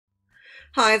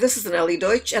Hi, this is Nelly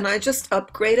Deutsch, and I just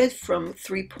upgraded from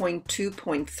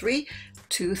 3.2.3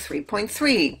 to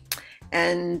 3.3.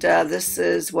 And this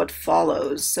is what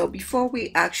follows. So before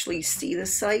we actually see the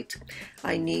site,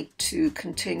 I need to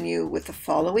continue with the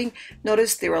following.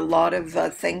 Notice there are a lot of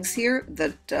things here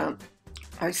that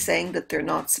are saying that they're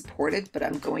not supported, but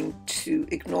I'm going to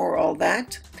ignore all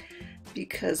that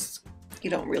because you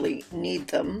don't really need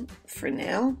them for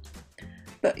now,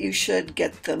 but you should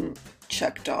get them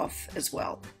checked off as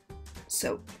well.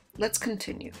 So let's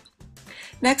continue.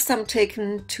 Next, I'm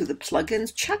taken to the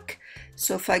plugins check.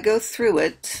 So if I go through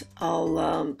it,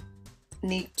 I'll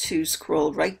need to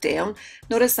scroll right down.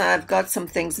 Notice I've got some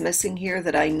things missing here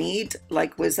that I need,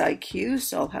 like WizIQ,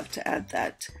 so I'll have to add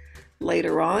that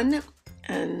later on.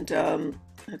 And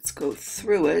let's go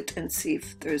through it and see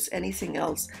if there's anything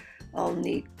else I'll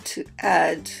need to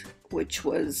add, which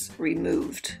was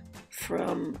removed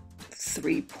from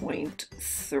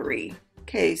 3.3.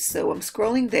 Okay, so I'm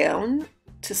scrolling down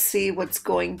to see what's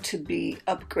going to be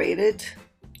upgraded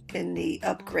in the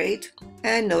upgrade,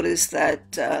 and notice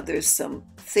that there's some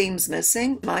themes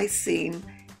missing. My theme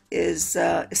is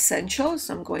essential,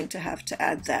 so I'm going to have to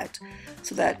add that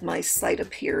so that my site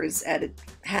appears as it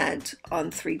had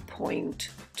on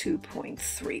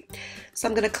 3.2.3. So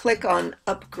I'm going to click on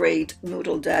Upgrade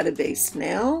Moodle Database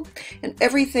now, and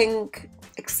everything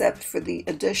except for the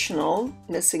additional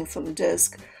missing from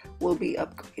disk will be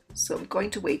upgraded. So I'm going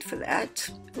to wait for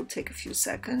that. It'll take a few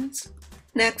seconds.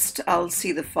 Next, I'll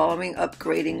see the following: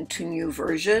 upgrading to new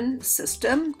version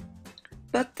system,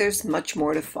 but there's much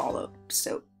more to follow.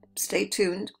 So stay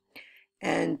tuned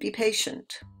and be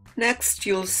patient. Next,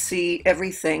 you'll see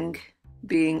everything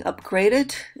being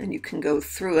upgraded and you can go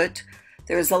through it.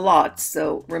 There's a lot,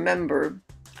 so remember,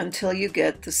 until you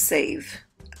get the save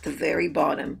at the very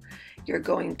bottom, you're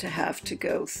going to have to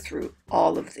go through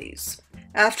all of these.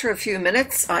 After a few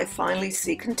minutes, I finally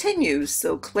see continue,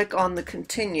 so click on the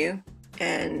continue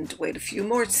and wait a few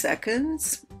more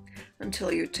seconds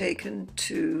until you're taken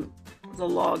to the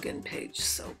login page.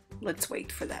 So let's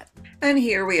wait for that. And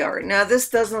here we are. Now this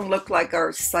doesn't look like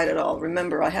our site at all.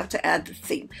 Remember, I have to add the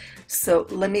theme. So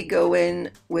let me go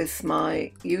in with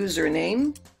my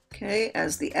username, okay,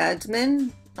 as the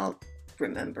admin. I'll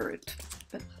remember it,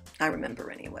 but I remember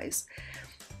anyways.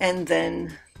 And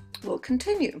then we'll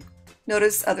continue.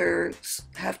 Notice others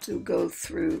have to go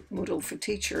through Moodle for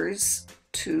Teachers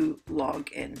to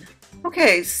log in.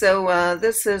 Okay, so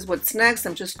this is what's next.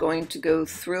 I'm just going to go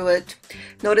through it.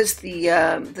 Notice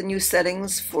the new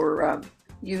settings for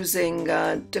using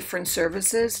different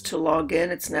services to log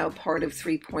in. It's now part of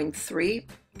 3.3,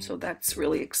 so that's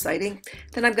really exciting.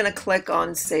 Then I'm going to click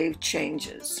on Save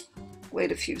Changes.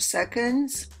 Wait a few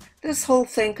seconds. This whole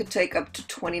thing could take up to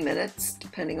 20 minutes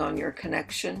depending on your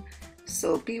connection,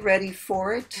 so be ready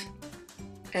for it.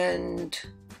 And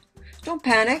don't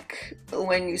panic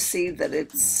when you see that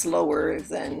it's slower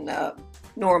than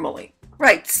normally.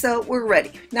 Right, so we're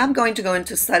ready. Now I'm going to go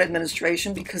into site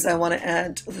administration because I want to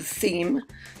add the theme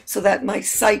so that my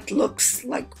site looks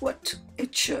like what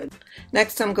it should.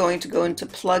 Next, I'm going to go into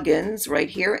plugins right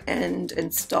here and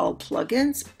install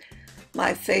plugins.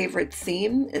 My favorite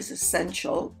theme is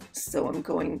Essential, so I'm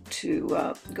going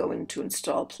to go into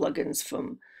install plugins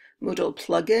from Moodle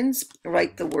plugins,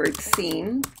 write the word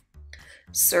theme,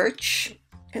 search,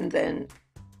 and then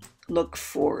look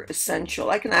for Essential.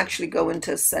 I can actually go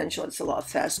into Essential, it's a lot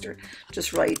faster.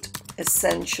 Just write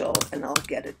Essential and I'll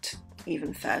get it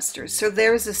even faster. So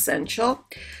there's Essential.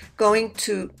 Going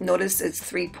to notice it's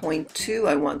 3.2,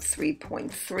 I want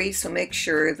 3.3, so make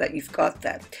sure that you've got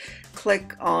that.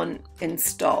 Click on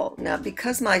install. Now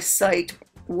because my site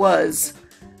was,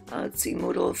 let's see,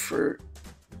 Moodle for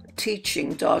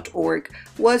teaching.org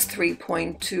was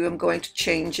 3.2, I'm going to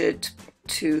change it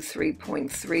to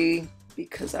 3.3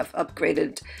 because I've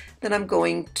upgraded. Then I'm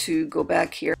going to go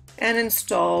back here and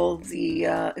install the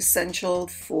Essential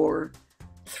for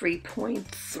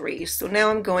 3.3. So now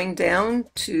I'm going down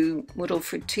to Moodle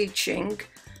for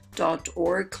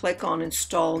teaching.org, click on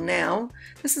install now.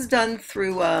 This is done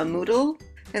through Moodle,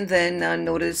 and then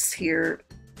notice here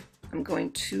I'm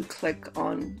going to click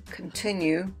on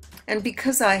continue. And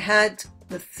because I had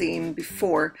the theme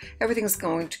before, everything's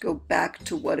going to go back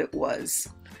to what it was.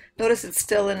 Notice it's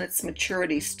still in its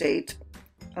maturity state.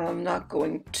 I'm not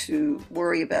going to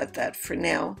worry about that for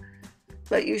now,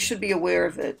 but you should be aware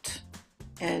of it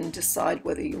and decide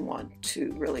whether you want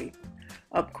to really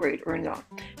upgrade or not.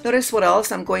 Notice what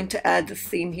else? I'm going to add the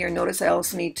theme here. Notice I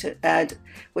also need to add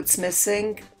what's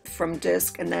missing from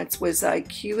disk, and that's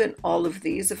WizIQ and all of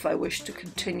these if I wish to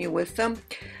continue with them,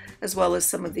 as well as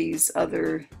some of these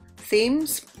other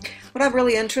themes. What I'm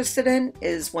really interested in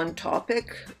is one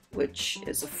topic, which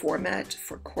is a format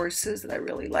for courses that I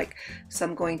really like. So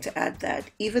I'm going to add that,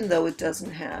 even though it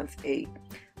doesn't have a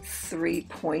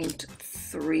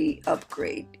 3.3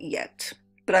 upgrade yet.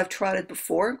 But I've tried it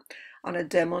before on a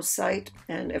demo site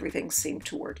and everything seemed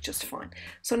to work just fine.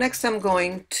 So next I'm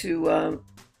going to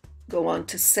go on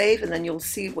to save, and then you'll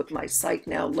see what my site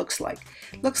now looks like.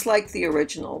 Looks like the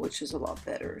original, which is a lot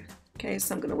better. Okay,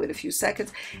 so I'm going to wait a few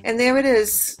seconds, and there it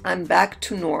is. I'm back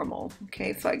to normal. Okay,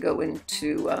 if I go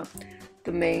into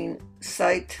the main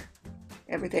site,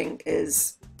 everything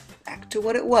is back to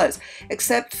what it was,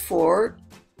 except for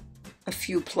a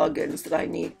few plugins that I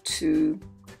need to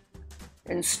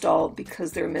install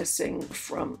because they're missing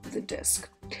from the disk.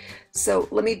 So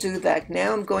let me do that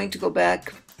now. I'm going to go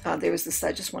back. There's the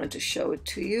site. I just wanted to show it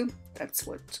to you. That's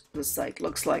what the site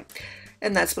looks like,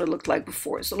 and that's what it looked like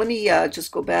before. So let me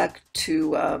just go back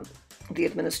to the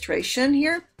administration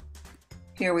here.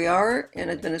 Here we are in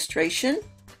administration,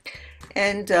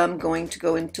 and I'm going to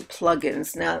go into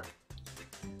plugins. Now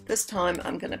this time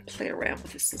I'm going to play around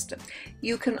with the system.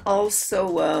 You can also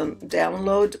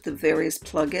download the various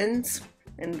plugins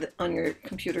on your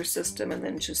computer system, and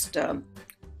then just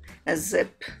as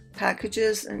zip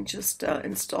packages and just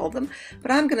install them.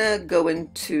 But I'm going to go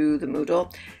into the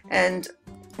Moodle, and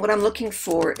what I'm looking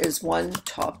for is one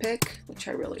topic, which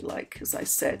I really like, as I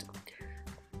said.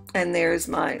 And there's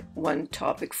my one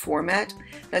topic format.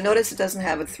 Now notice it doesn't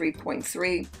have a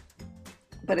 3.3,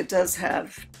 but it does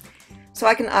have, so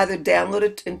I can either download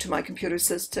it into my computer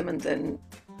system and then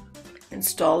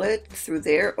install it through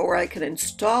there, or I can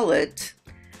install it,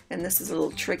 and this is a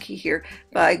little tricky here,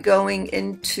 by going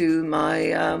into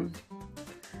my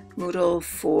Moodle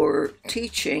for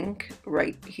teaching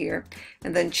right here,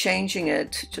 and then changing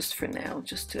it, just for now,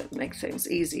 just to make things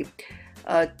easy,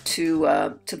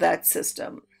 to that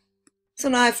system. So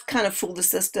now I've kind of fooled the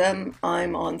system.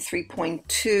 I'm on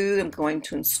 3.2. I'm going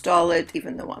to install it,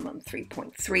 even though I'm on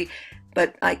 3.3,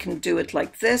 but I can do it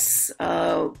like this.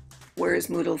 Where is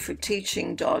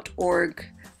moodleforteaching.org?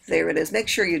 There it is. Make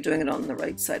sure you're doing it on the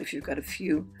right side if you've got a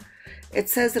few. It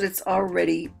says that it's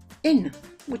already in,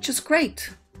 which is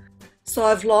great. So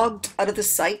I've logged out of the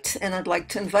site, and I'd like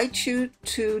to invite you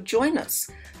to join us.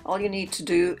 All you need to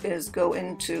do is go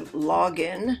into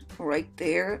login right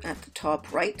there at the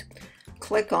top right,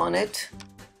 click on it,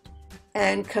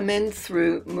 and come in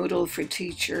through Moodle for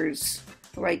Teachers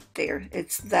right there.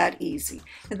 It's that easy.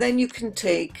 And then you can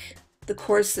take the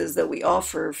courses that we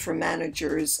offer for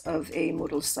managers of a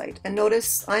Moodle site. And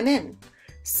notice I'm in.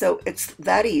 So it's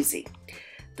that easy.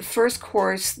 The first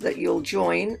course that you'll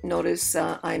join, notice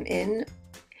I'm in,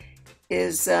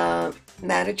 is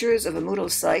Managers of a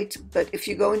Moodle Site. But if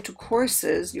you go into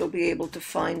courses, you'll be able to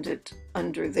find it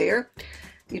under there.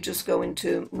 You just go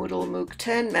into Moodle MOOC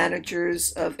 10,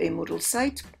 Managers of a Moodle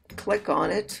Site, click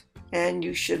on it, and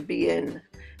you should be in.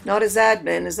 Not as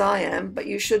admin as I am, but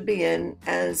you should be in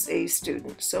as a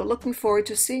student. So looking forward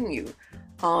to seeing you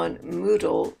on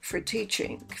Moodle for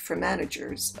Teaching for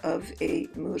managers of a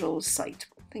Moodle site.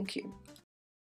 Thank you.